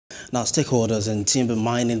Now, stakeholders in timber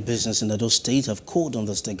mining business in Edo State have called on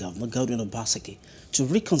the state governor, Godwin Obaseki, to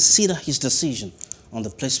reconsider his decision on the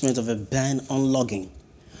placement of a ban on logging.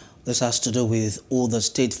 This has to do with all the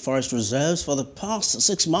state forest reserves for the past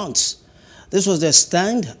 6 months. This was their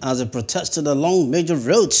stand as they protested along major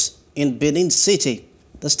roads in Benin City,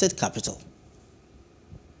 the state capital.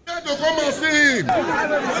 To come and see him.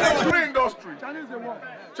 Industry,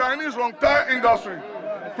 Chinese wrong-tie industry,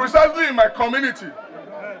 precisely in my community.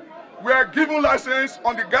 We are giving license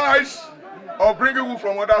on the guise of bringing wood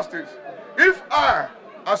from other states. If I,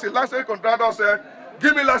 as a licensed contractor, said,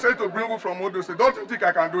 give me license to bring wood from other states, don't you think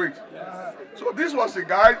I can do it? So this was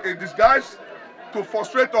a disguise to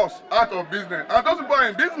frustrate us out of business. And those people are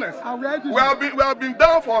in business. We have been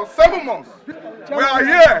down for 7 months. We are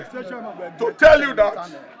here to tell you that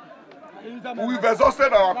we've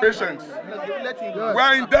exhausted our patience. We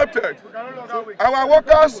are indebted. Our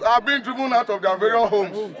workers are being driven out of their various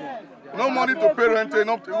homes. No money to pay rent. We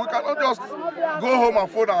cannot just go home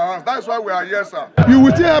and fold our hands. That's why we are here, sir. You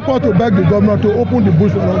will still help us to beg the governor to open the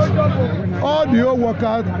bush for us. All the old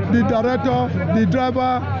workers, the director, the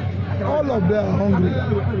driver, all of them are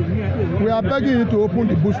hungry. We are begging him to open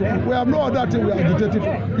the bush for us. We have no other thing we are agitating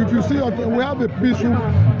for. If you see, we have a peaceful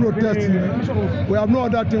protest here. We have no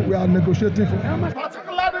other thing we are negotiating for.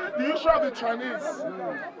 Particularly the issue of the Chinese.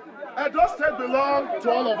 Edo State belongs to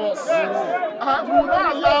all of us, and we will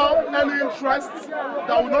not allow any interests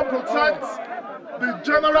that will not protect the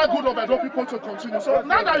general good of Edo people to continue. So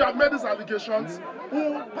now that you have made these allegations, we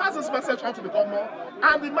will pass this message on to the government,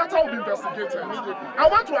 and the matter will be investigated. I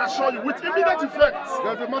want to assure you, with immediate effect, we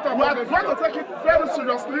are going to take it very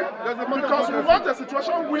seriously, because we want a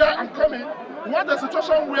situation where we want a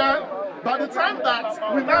situation where by the time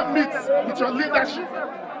that we now meet with your leadership,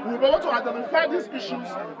 we will be able to identify these issues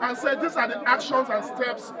and say these are the actions and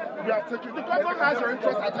steps we are taking. The government has your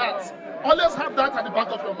interest at heart. Always have that at the back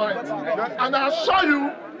of your mind. And I assure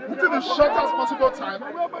you, within the shortest possible time,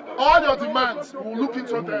 all your demands, we will look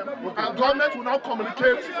into them, and government will now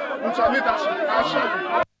communicate with your leadership. I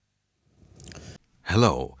assure you.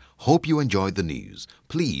 Hello. Hope you enjoyed the news.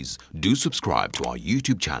 Please do subscribe to our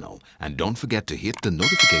YouTube channel and don't forget to hit the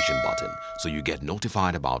notification button so you get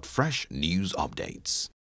notified about fresh news updates.